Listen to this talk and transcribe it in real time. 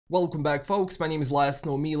Welcome back folks, my name is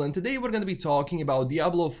LastKnownMeal and today we're going to be talking about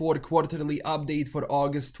Diablo 4 quarterly update for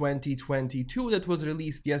August 2022 that was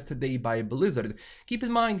released yesterday by Blizzard. Keep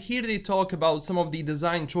in mind, here they talk about some of the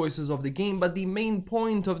design choices of the game, but the main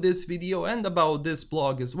point of this video and about this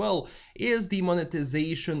blog as well is the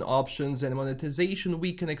monetization options and monetization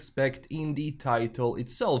we can expect in the title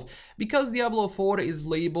itself. Because Diablo 4 is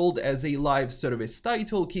labeled as a live service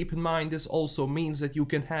title, keep in mind this also means that you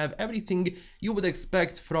can have everything you would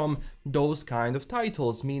expect from those kind of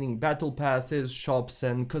titles, meaning battle passes, shops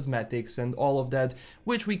and cosmetics and all of that,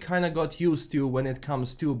 which we kind of got used to when it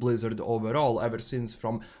comes to Blizzard overall, ever since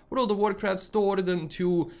from World of Warcraft store then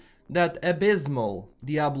to that abysmal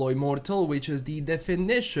Diablo Immortal, which is the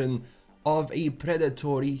definition of a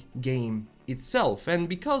predatory game itself. And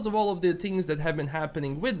because of all of the things that have been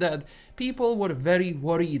happening with that, people were very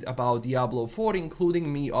worried about Diablo 4,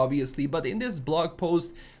 including me obviously. But in this blog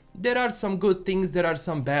post there are some good things, there are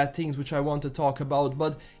some bad things which I want to talk about,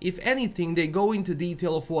 but if anything they go into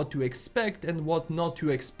detail of what to expect and what not to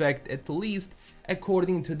expect, at least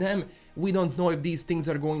according to them. We don't know if these things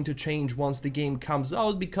are going to change once the game comes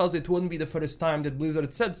out, because it wouldn't be the first time that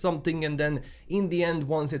Blizzard said something and then in the end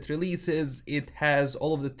once it releases it has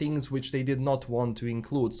all of the things which they did not want to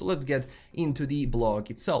include. So let's get into the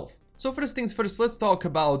blog itself. So first things first, let's talk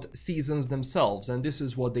about seasons themselves, and this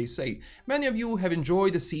is what they say. Many of you have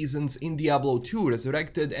enjoyed the seasons in Diablo 2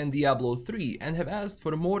 Resurrected and Diablo 3 and have asked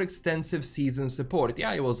for more extensive season support.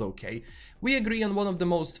 Yeah, it was okay. We agree on one of the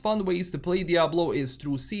most fun ways to play Diablo is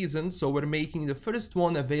through seasons, so we're making the first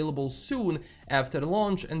one available soon after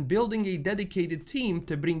launch and building a dedicated team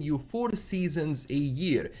to bring you 4 seasons a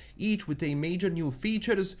year, each with a major new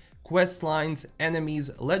features, quest lines, enemies,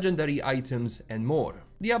 legendary items and more.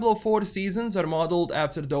 Diablo 4 seasons are modeled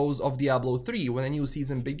after those of Diablo 3. When a new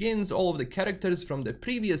season begins, all of the characters from the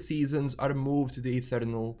previous seasons are moved to the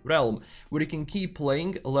Eternal Realm, where you can keep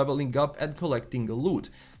playing, leveling up and collecting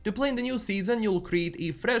loot. To play in the new season, you'll create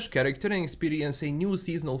a fresh character and experience a new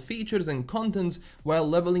seasonal features and contents while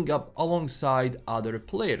leveling up alongside other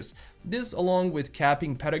players. This, along with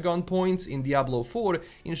capping Paragon points in Diablo 4,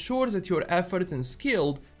 ensures that your effort and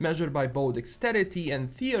skill, measured by both dexterity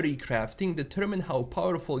and theory crafting, determine how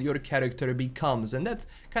powerful your character becomes. And that's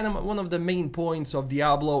kind of one of the main points of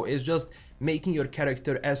Diablo, is just making your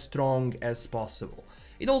character as strong as possible.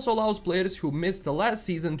 It also allows players who missed the last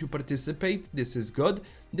season to participate. This is good.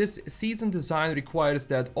 This season design requires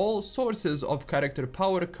that all sources of character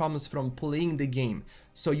power comes from playing the game,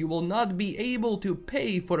 so you will not be able to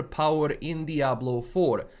pay for power in Diablo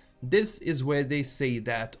 4. This is where they say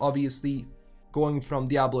that, obviously going from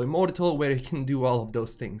Diablo Immortal where you can do all of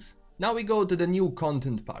those things. Now we go to the new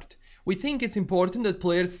content part. We think it's important that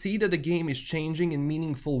players see that the game is changing in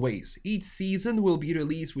meaningful ways. Each season will be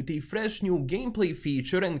released with a fresh new gameplay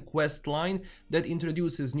feature and quest line that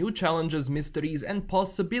introduces new challenges, mysteries and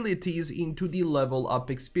possibilities into the level up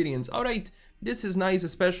experience. Alright, this is nice,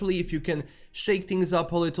 especially if you can shake things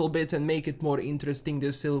up a little bit and make it more interesting.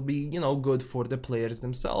 This will be, good for the players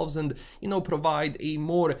themselves and, provide a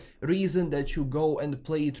more reason that you go and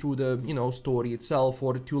play through the, story itself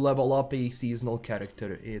or to level up a seasonal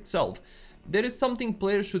character itself. There is something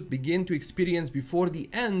players should begin to experience before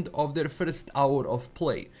the end of their first hour of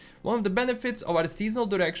play. One of the benefits of our seasonal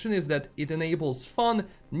direction is that it enables fun,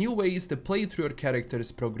 new ways to play through your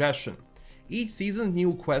character's progression. Each season's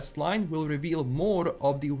new quest line will reveal more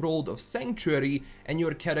of the world of Sanctuary and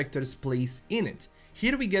your character's place in it.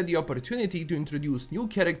 Here we get the opportunity to introduce new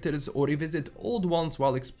characters or revisit old ones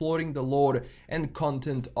while exploring the lore and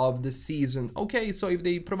content of the season. Okay, so if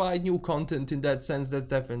they provide new content in that sense, that's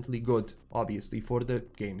definitely good, obviously, for the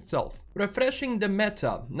game itself. Refreshing the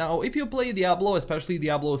meta. Now, if you play Diablo, especially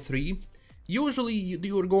Diablo 3, usually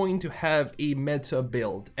you're going to have a meta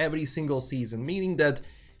build every single season, meaning that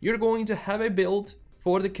you're going to have a build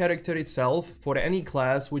for the character itself, for any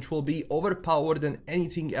class, which will be overpowered than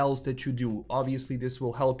anything else that you do. Obviously, this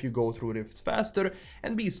will help you go through rifts faster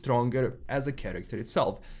and be stronger as a character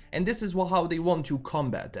itself. And this is how they want to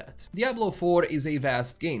combat that. Diablo 4 is a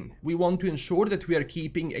vast game. We want to ensure that we are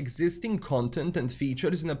keeping existing content and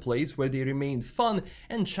features in a place where they remain fun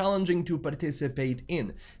and challenging to participate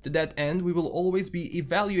in. To that end, we will always be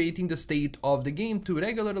evaluating the state of the game to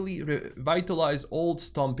regularly revitalize old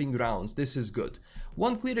stomping grounds. This is good.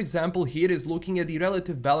 One clear example here is looking at the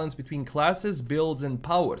relative balance between classes, builds and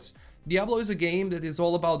powers. Diablo is a game that is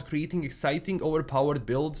all about creating exciting, overpowered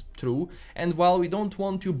builds, true, and while we don't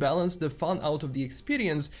want to balance the fun out of the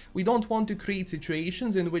experience, we don't want to create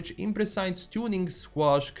situations in which imprecise tuning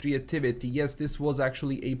squash creativity. Yes, this was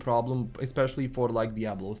actually a problem, especially for like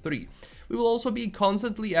Diablo 3. We will also be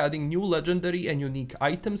constantly adding new legendary and unique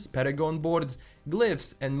items, paragon boards,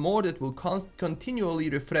 glyphs, and more that will continually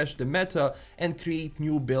refresh the meta and create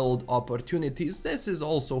new build opportunities. This is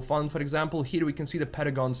also fun. For example, here we can see the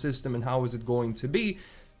paragon system and how is it going to be.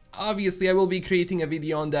 Obviously, I will be creating a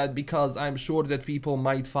video on that because I'm sure that people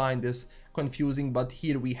might find this confusing, but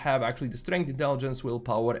here we have actually the strength, intelligence,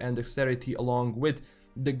 willpower, and dexterity along with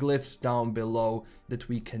the glyphs down below that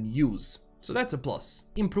we can use. So that's a plus.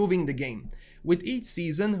 Improving the game. With each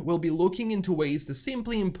season, we'll be looking into ways to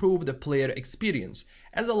simply improve the player experience.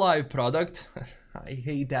 As a live product, I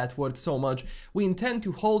hate that word so much, we intend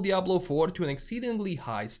to hold Diablo 4 to an exceedingly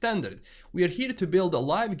high standard. We are here to build a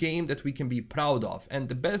live game that we can be proud of, and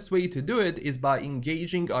the best way to do it is by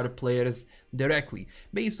engaging our players directly.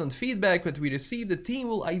 Based on feedback that we receive, the team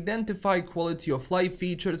will identify quality of life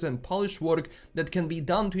features and polish work that can be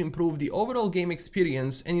done to improve the overall game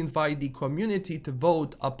experience and invite the community to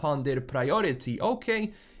vote upon their priority.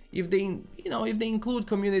 Okay, if they include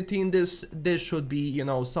community in this should be,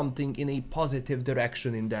 something in a positive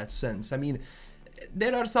direction in that sense. I mean,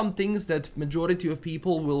 there are some things that majority of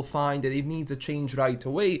people will find that it needs a change right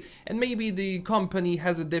away, and maybe the company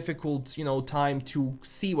has a difficult, time to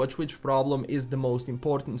see which problem is the most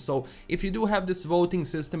important. So if you do have this voting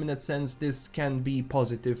system in that sense, this can be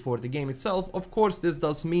positive for the game itself. Of course, this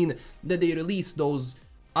does mean that they release those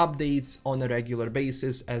updates on a regular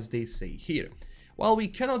basis, as they say here. While we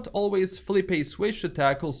cannot always flip a switch to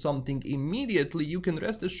tackle something immediately, you can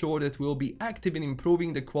rest assured that we'll be active in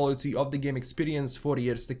improving the quality of the game experience for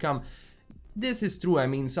years to come. This is true. I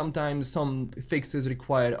mean, sometimes some fixes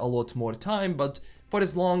require a lot more time, but for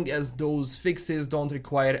as long as those fixes don't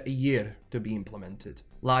require a year to be implemented.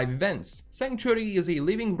 Live events. Sanctuary is a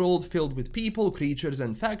living world filled with people, creatures,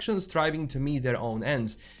 and factions striving to meet their own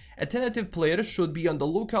ends. A tentative player should be on the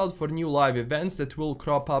lookout for new live events that will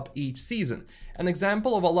crop up each season. An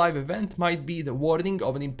example of a live event might be the warning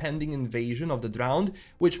of an impending invasion of the drowned,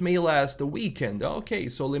 which may last a weekend. Okay,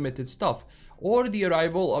 so limited stuff. Or the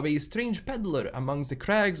arrival of a strange peddler amongst the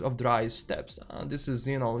crags of dry steppes. This is,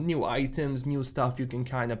 new items, new stuff you can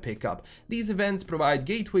kind of pick up. These events provide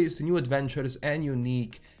gateways to new adventures and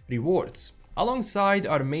unique rewards. Alongside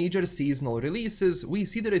our major seasonal releases, we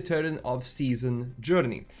see the return of Season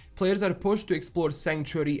Journey. Players are pushed to explore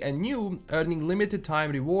Sanctuary anew, earning limited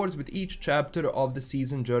time rewards with each chapter of the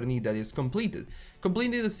Season Journey that is completed.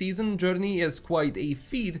 Completing the Season Journey is quite a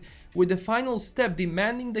feat, with the final step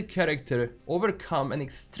demanding the character overcome an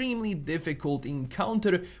extremely difficult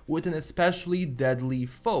encounter with an especially deadly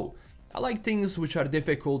foe. I like things which are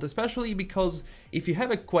difficult, especially because if you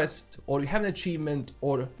have a quest or you have an achievement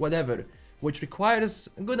or whatever, which requires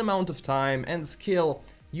a good amount of time and skill,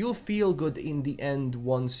 you'll feel good in the end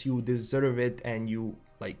once you deserve it and you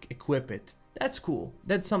equip it. That's cool.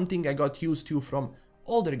 That's something I got used to from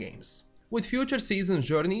older games. With future Seasons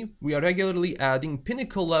Journey, we are regularly adding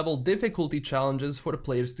pinnacle level difficulty challenges for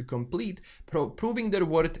players to complete, proving their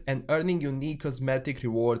worth and earning unique cosmetic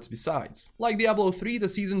rewards besides. Like Diablo 3, the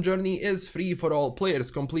Season Journey is free for all players.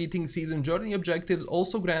 Completing Season Journey objectives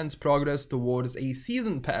also grants progress towards a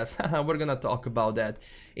Season Pass. We're gonna talk about that.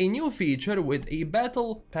 A new feature with a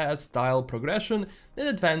Battle Pass style progression that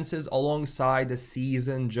advances alongside the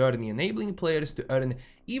Season Journey, enabling players to earn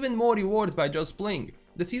even more rewards by just playing.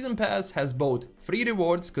 The Season Pass has both free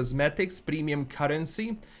rewards, cosmetics, premium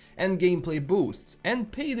currency, and gameplay boosts,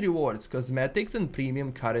 and paid rewards, cosmetics, and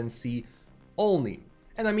premium currency only.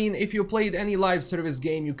 And I mean, if you played any live service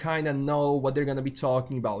game, you kinda know what they're gonna be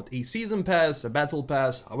talking about. A Season Pass, a Battle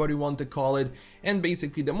Pass, however you want to call it, and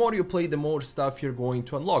basically the more you play, the more stuff you're going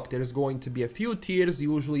to unlock. There's going to be a few tiers,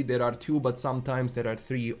 usually there are 2, but sometimes there are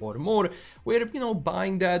 3 or more, where,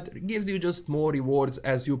 buying that gives you just more rewards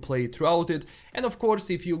as you play throughout it. And of course,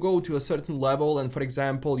 if you go to a certain level, and for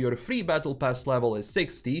example, your free Battle Pass level is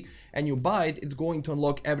 60, and you buy it, it's going to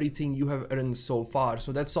unlock everything you have earned so far.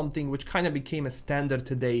 So that's something which kind of became a standard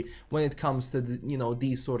today when it comes to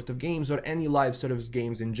these sort of games or any live service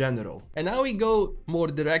games in general. And now we go more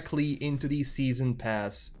directly into the Season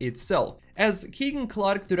Pass itself. As Keegan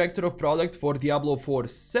Clark, director of product for Diablo 4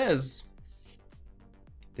 says,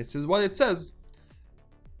 this is what it says: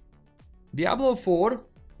 Diablo 4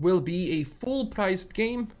 will be a full-priced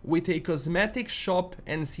game with a cosmetic shop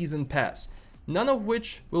and Season Pass, none of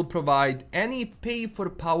which will provide any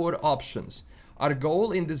pay-for-power options. Our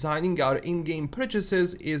goal in designing our in-game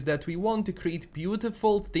purchases is that we want to create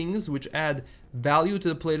beautiful things which add value to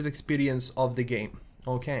the player's experience of the game.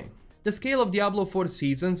 Okay. The scale of Diablo 4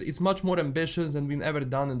 seasons is much more ambitious than we've ever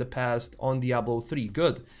done in the past on Diablo 3,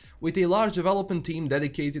 good, with a large development team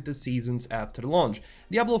dedicated to seasons after launch.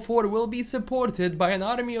 Diablo 4 will be supported by an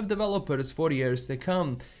army of developers for years to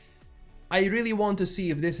come. I really want to see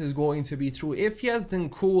if this is going to be true. If yes, then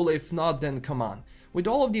cool. If not, then come on. With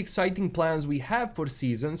all of the exciting plans we have for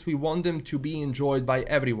seasons, we want them to be enjoyed by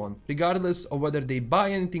everyone, regardless of whether they buy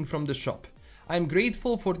anything from the shop. I am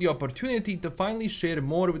grateful for the opportunity to finally share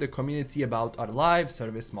more with the community about our live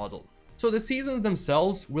service model. So the seasons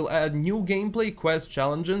themselves will add new gameplay, quest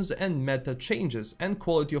challenges and meta changes and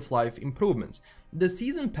quality of life improvements. The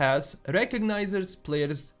season pass recognizes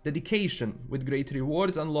players' dedication with great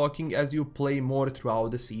rewards unlocking as you play more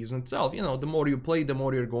throughout the season itself. You know, the more you play, the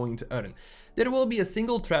more you're going to earn. There will be a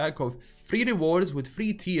single track of free rewards with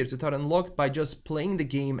free tiers that are unlocked by just playing the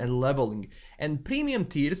game and leveling, and premium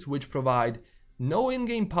tiers which provide no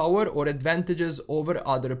in-game power or advantages over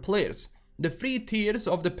other players. The free tiers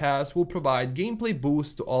of the pass will provide gameplay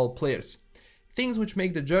boosts to all players, things which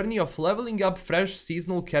make the journey of leveling up fresh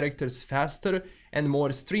seasonal characters faster and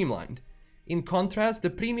more streamlined. In contrast, the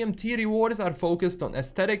premium tier rewards are focused on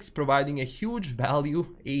aesthetics, providing a huge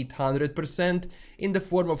value, 800%, in the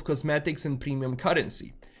form of cosmetics and premium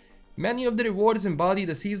currency. Many of the rewards embody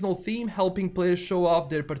the seasonal theme, helping players show off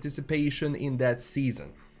their participation in that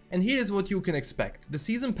season. And here is what you can expect. The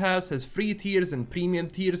Season Pass has free tiers and premium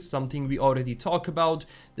tiers, something we already talked about.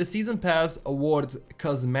 The Season Pass awards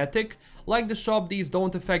cosmetic. Like the shop, these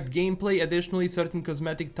don't affect gameplay. Additionally, certain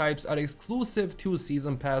cosmetic types are exclusive to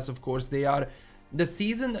Season Pass, of course they are. The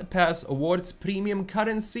Season Pass awards premium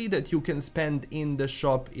currency that you can spend in the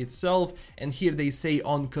shop itself, and here they say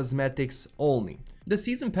on cosmetics only. The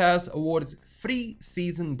Season Pass awards free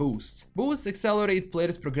season boosts. Boosts accelerate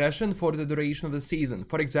players' progression for the duration of the season.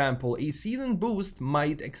 For example, a season boost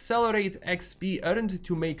might accelerate XP earned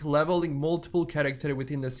to make leveling multiple characters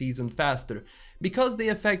within the season faster. Because they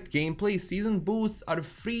affect gameplay, season boosts are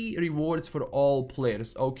free rewards for all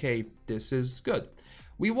players. Okay, this is good.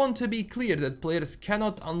 We want to be clear that players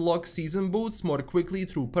cannot unlock season boosts more quickly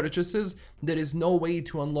through purchases. There is no way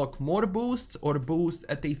to unlock more boosts or boosts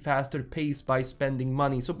at a faster pace by spending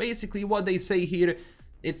money. So basically what they say here,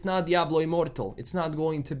 it's not Diablo Immortal. It's not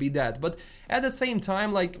going to be that. But at the same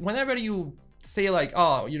time, like whenever you say like,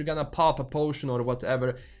 oh, you're gonna pop a potion or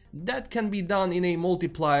whatever, that can be done in a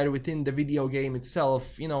multiplayer within the video game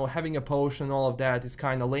itself. You know, having a potion and all of that is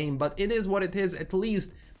kind of lame, but it is what it is. At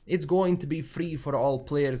least it's going to be free for all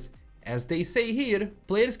players. As they say here,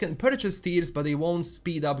 players can purchase tiers, but they won't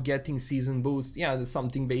speed up getting season boosts. Yeah, that's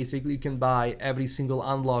something basically you can buy every single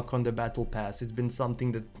unlock on the battle pass. It's been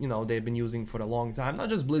something that, you know, they've been using for a long time. Not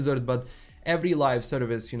just Blizzard, but every live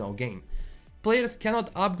service, you know, game. Players cannot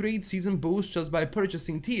upgrade season boosts just by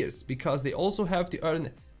purchasing tiers, because they also have to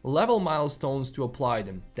earn level milestones to apply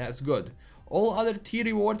them. That's good. All other tier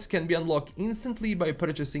rewards can be unlocked instantly by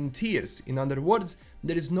purchasing tiers. In other words,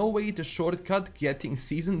 there is no way to shortcut getting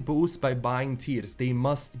season boosts by buying tiers. They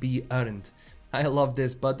must be earned. I love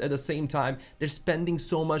this, but at the same time, they're spending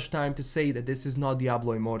so much time to say that this is not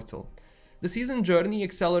Diablo Immortal. The season journey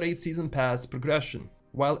accelerates season pass progression.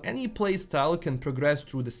 While any playstyle can progress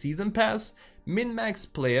through the season pass, min-max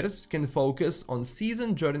players can focus on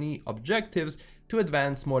season journey objectives to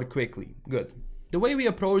advance more quickly. Good. The way we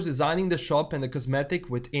approached designing the shop and the cosmetic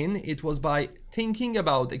within it was by thinking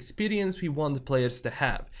about the experience we want players to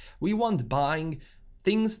have. We want buying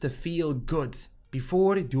things to feel good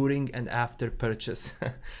before, during and after purchase.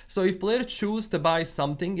 So if players choose to buy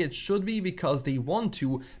something, it should be because they want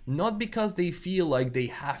to, not because they feel like they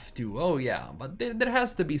have to. Oh yeah, but there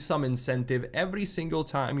has to be some incentive. Every single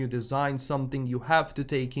time you design something, you have to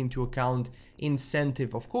take into account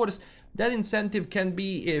incentive. Of course, that incentive can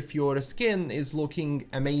be if your skin is looking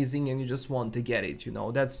amazing and you just want to get it, you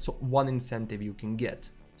know, that's one incentive you can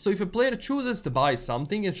get. So if a player chooses to buy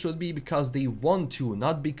something, it should be because they want to,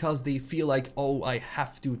 not because they feel like, oh, I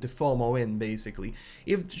have to FOMO in, basically.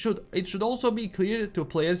 It should also be clear to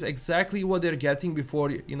players exactly what they're getting before,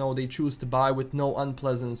 you know, they choose to buy, with no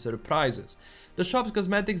unpleasant surprises. The shop's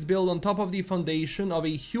cosmetics build on top of the foundation of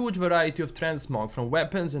a huge variety of transmog from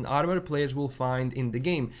weapons and armor players will find in the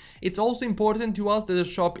game. It's also important to us that the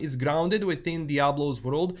shop is grounded within Diablo's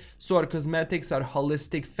world, so our cosmetics are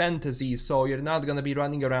holistic fantasy, so you're not gonna be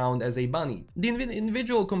running around as a bunny. The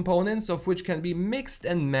individual components of which can be mixed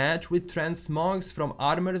and matched with transmogs from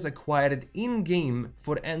armors acquired in-game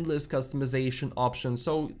for endless customization options.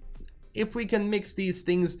 So if we can mix these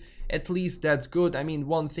things, at least that's good. I mean,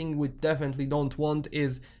 one thing we definitely don't want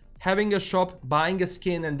is having a shop, buying a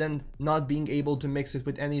skin and then not being able to mix it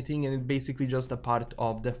with anything and it's basically just a part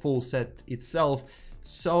of the full set itself.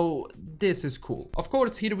 So this is cool. Of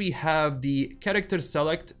course, here we have the character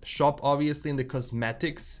select shop, obviously in the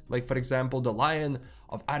cosmetics, like for example, the Lion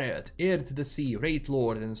of Aret, Heir to the Sea, Wraith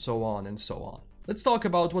Lord, and so on and so on. Let's talk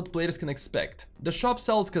about what players can expect. The shop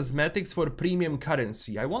sells cosmetics for premium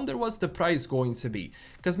currency. I wonder what's the price going to be.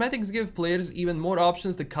 Cosmetics give players even more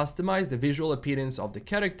options to customize the visual appearance of the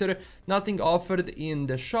character. Nothing offered in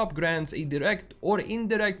the shop grants a direct or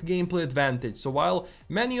indirect gameplay advantage. So while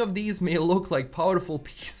many of these may look like powerful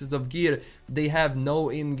pieces of gear, they have no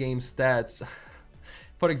in-game stats.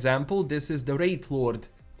 For example, this is the Wraith Lord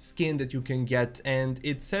skin that you can get, and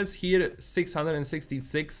it says here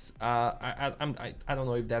 666. I don't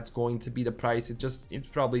know if that's going to be the price. It's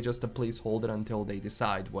probably just a placeholder until they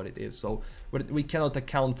decide what it is, so we cannot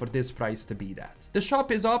account for this price to be that. The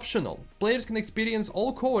shop is optional. Players can experience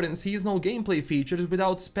all core and seasonal gameplay features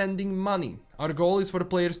without spending money. Our goal is for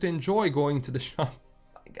players to enjoy going to the shop.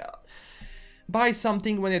 Oh my god. Buy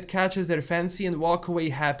something when it catches their fancy and walk away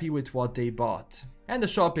happy with what they bought. And the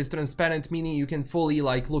shop is transparent, meaning you can fully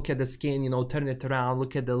like look at the skin, you know, turn it around,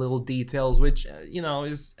 look at the little details, which, you know,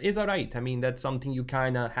 is alright. I mean, that's something you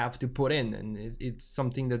kind of have to put in, and it's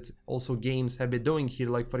something that also games have been doing here.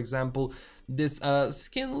 Like, for example, this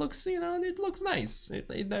skin looks, you know, it looks nice.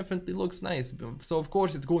 It definitely looks nice. So, of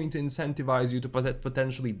course, it's going to incentivize you to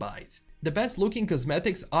potentially buy it. The best looking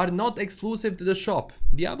cosmetics are not exclusive to the shop.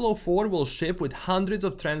 Diablo 4 will ship with hundreds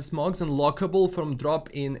of transmogs unlockable from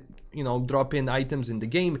drop-in items in the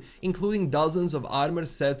game, including dozens of armor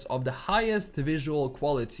sets of the highest visual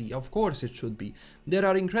quality. Of course it should be. There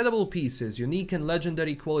are incredible pieces, unique and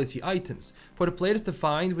legendary quality items for players to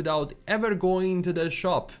find without ever going to the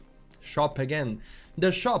shop. Shop again.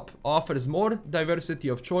 The shop offers more diversity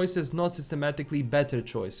of choices, not systematically better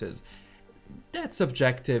choices. That's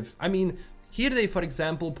subjective. I mean, here they, for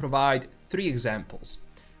example, provide 3 examples.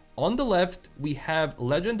 On the left, we have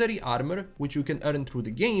legendary armor, which you can earn through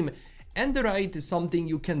the game, and the right is something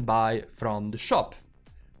you can buy from the shop.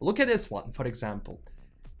 Look at this one, for example.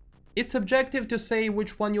 It's subjective to say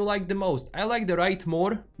which one you like the most. I like the right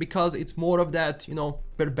more, because it's more of that, you know,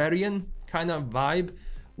 barbarian kind of vibe.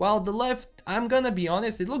 While the left, I'm gonna be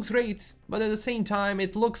honest, it looks great, but at the same time,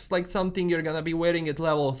 it looks like something you're gonna be wearing at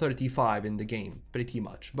level 35 in the game, pretty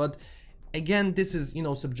much. But again, this is, you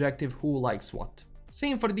know, subjective, who likes what.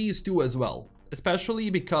 Same for these two as well, especially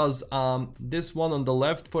because this one on the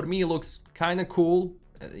left for me looks kind of cool.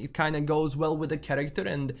 It kind of goes well with the character,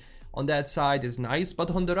 and on that side is nice. But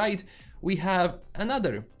on the right, we have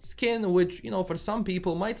another skin which, you know, for some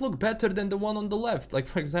people might look better than the one on the left. Like,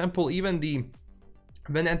 for example, even the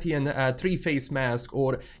Venetian three-face mask,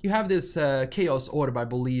 or you have this chaos orb, I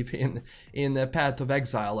believe, in Path of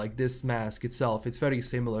Exile. Like this mask itself, it's very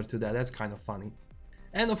similar to that. That's kind of funny.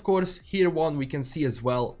 And of course, here one we can see as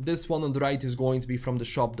well. This one on the right is going to be from the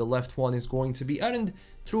shop. The left one is going to be earned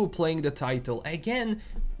through playing the title. Again,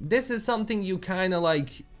 this is something you kind of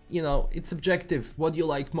like, you know, it's subjective what you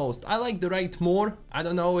like most. I like the right more. I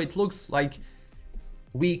don't know, it looks like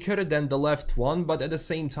weaker than the left one, but at the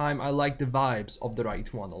same time I like the vibes of the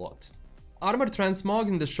right one a lot. Armor transmog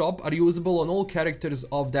in the shop are usable on all characters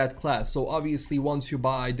of that class, so obviously once you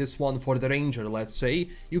buy this one for the ranger, let's say,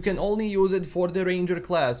 you can only use it for the ranger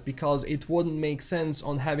class, because it wouldn't make sense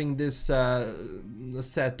on having this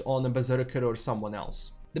set on a berserker or someone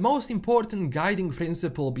else. The most important guiding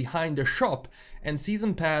principle behind the shop and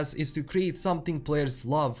season pass is to create something players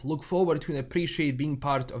love, look forward to, and appreciate being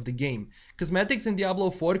part of the game. Cosmetics in Diablo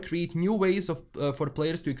 4 create new ways for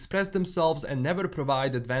players to express themselves and never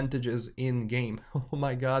provide advantages in game. Oh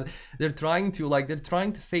my god, they're trying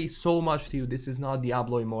to say so much to you. This is not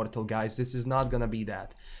Diablo Immortal, guys. This is not gonna be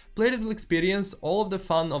that. Players will experience all of the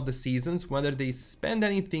fun of the seasons, whether they spend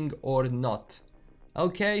anything or not.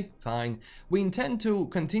 Okay, fine. We intend to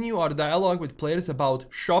continue our dialogue with players about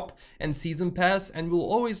shop and season pass, and we'll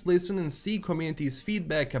always listen and see community's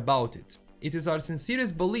feedback about it. It is our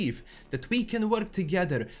sincerest belief that we can work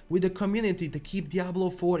together with the community to keep Diablo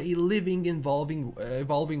 4 a living,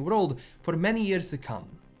 evolving world for many years to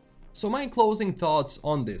come. So my closing thoughts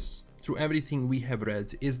on this, through everything we have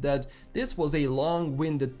read, is that this was a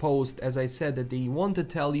long-winded post. As I said, that they want to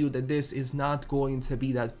tell you that this is not going to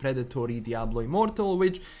be that predatory Diablo Immortal,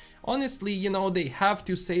 which honestly, you know, they have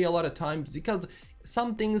to say a lot of times, because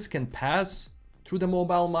some things can pass through the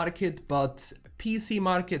mobile market, but PC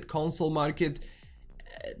market, console market,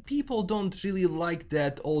 people don't really like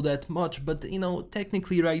that all that much. But you know,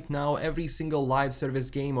 technically right now every single live service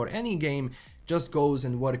game or any game just goes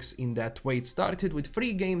and works in that way. It started with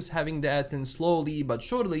free games having that, and slowly but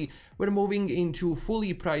surely we're moving into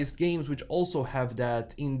fully priced games which also have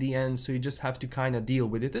that in the end, so you just have to kind of deal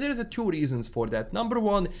with it. And there's two reasons for that. Number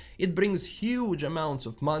one, it brings huge amounts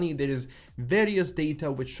of money. There is various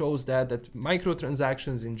data which shows that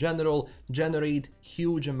microtransactions in general generate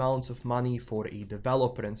huge amounts of money for a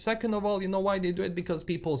developer. And second of all, you know why they do it? Because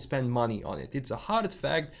people spend money on it. It's a hard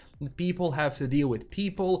fact that people have to deal with.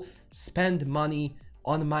 People spend money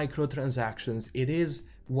on microtransactions. It is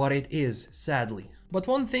what it is, sadly. But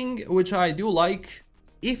one thing which I do like,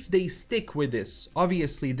 if they stick with this,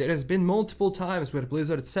 obviously there has been multiple times where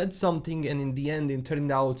Blizzard said something and in the end it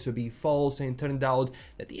turned out to be false, and it turned out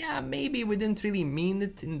that yeah, maybe we didn't really mean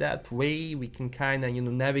it in that way, we can kind of, you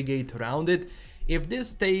know, navigate around it. If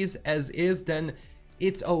this stays as is, then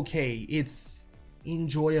it's okay, it's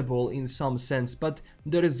enjoyable in some sense, but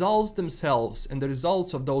the results themselves and the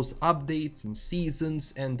results of those updates and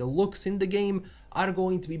seasons and the looks in the game are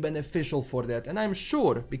going to be beneficial for that. And I'm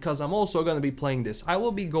sure, because I'm also going to be playing this, I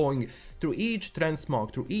will be going through each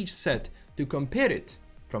transmog, through each set to compare it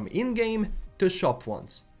from in-game to shop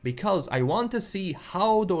ones, because I want to see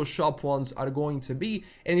how those shop ones are going to be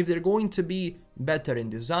and if they're going to be better in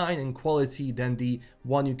design and quality than the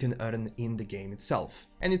one you can earn in the game itself.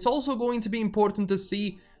 And it's also going to be important to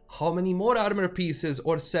see how many more armor pieces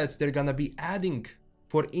or sets they're gonna be adding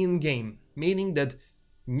for in-game, meaning that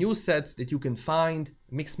new sets that you can find,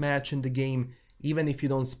 mix match in the game, even if you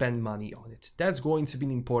don't spend money on it. That's going to be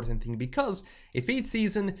an important thing, because if each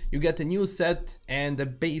season you get a new set and the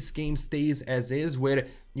base game stays as is, where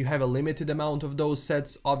you have a limited amount of those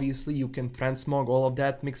sets, obviously you can transmog all of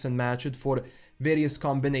that, mix and match it for various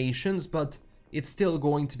combinations, but it's still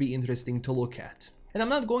going to be interesting to look at. And I'm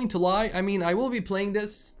not going to lie, I mean, I will be playing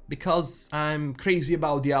this because I'm crazy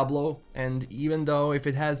about Diablo, and even though if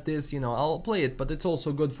it has this, you know, I'll play it, but it's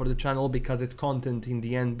also good for the channel because it's content in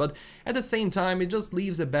the end. But at the same time, it just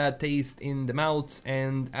leaves a bad taste in the mouth,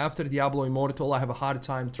 and after Diablo Immortal, I have a hard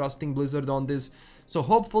time trusting Blizzard on this. So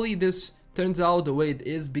hopefully this turns out the way it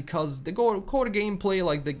is, because the core gameplay,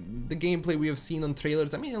 like the gameplay we have seen on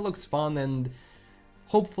trailers, I mean, it looks fun, and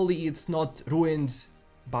hopefully it's not ruined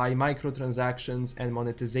by microtransactions and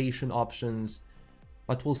monetization options,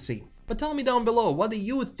 but we'll see. But tell me down below, what do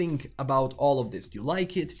you think about all of this? Do you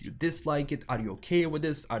like it? Do you dislike it? Are you okay with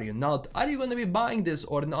this? Are you not? Are you going to be buying this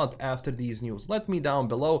or not after these news? Let me down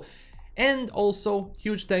below. And also,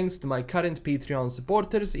 huge thanks to my current Patreon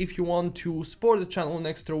supporters. If you want to support the channel in an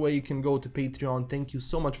extra way, you can go to Patreon. Thank you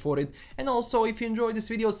so much for it. And also, if you enjoyed this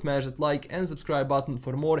video, smash that like and subscribe button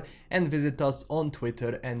for more, and visit us on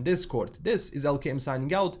Twitter and Discord. This is LKM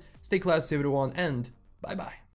signing out. Stay classy everyone, and bye bye.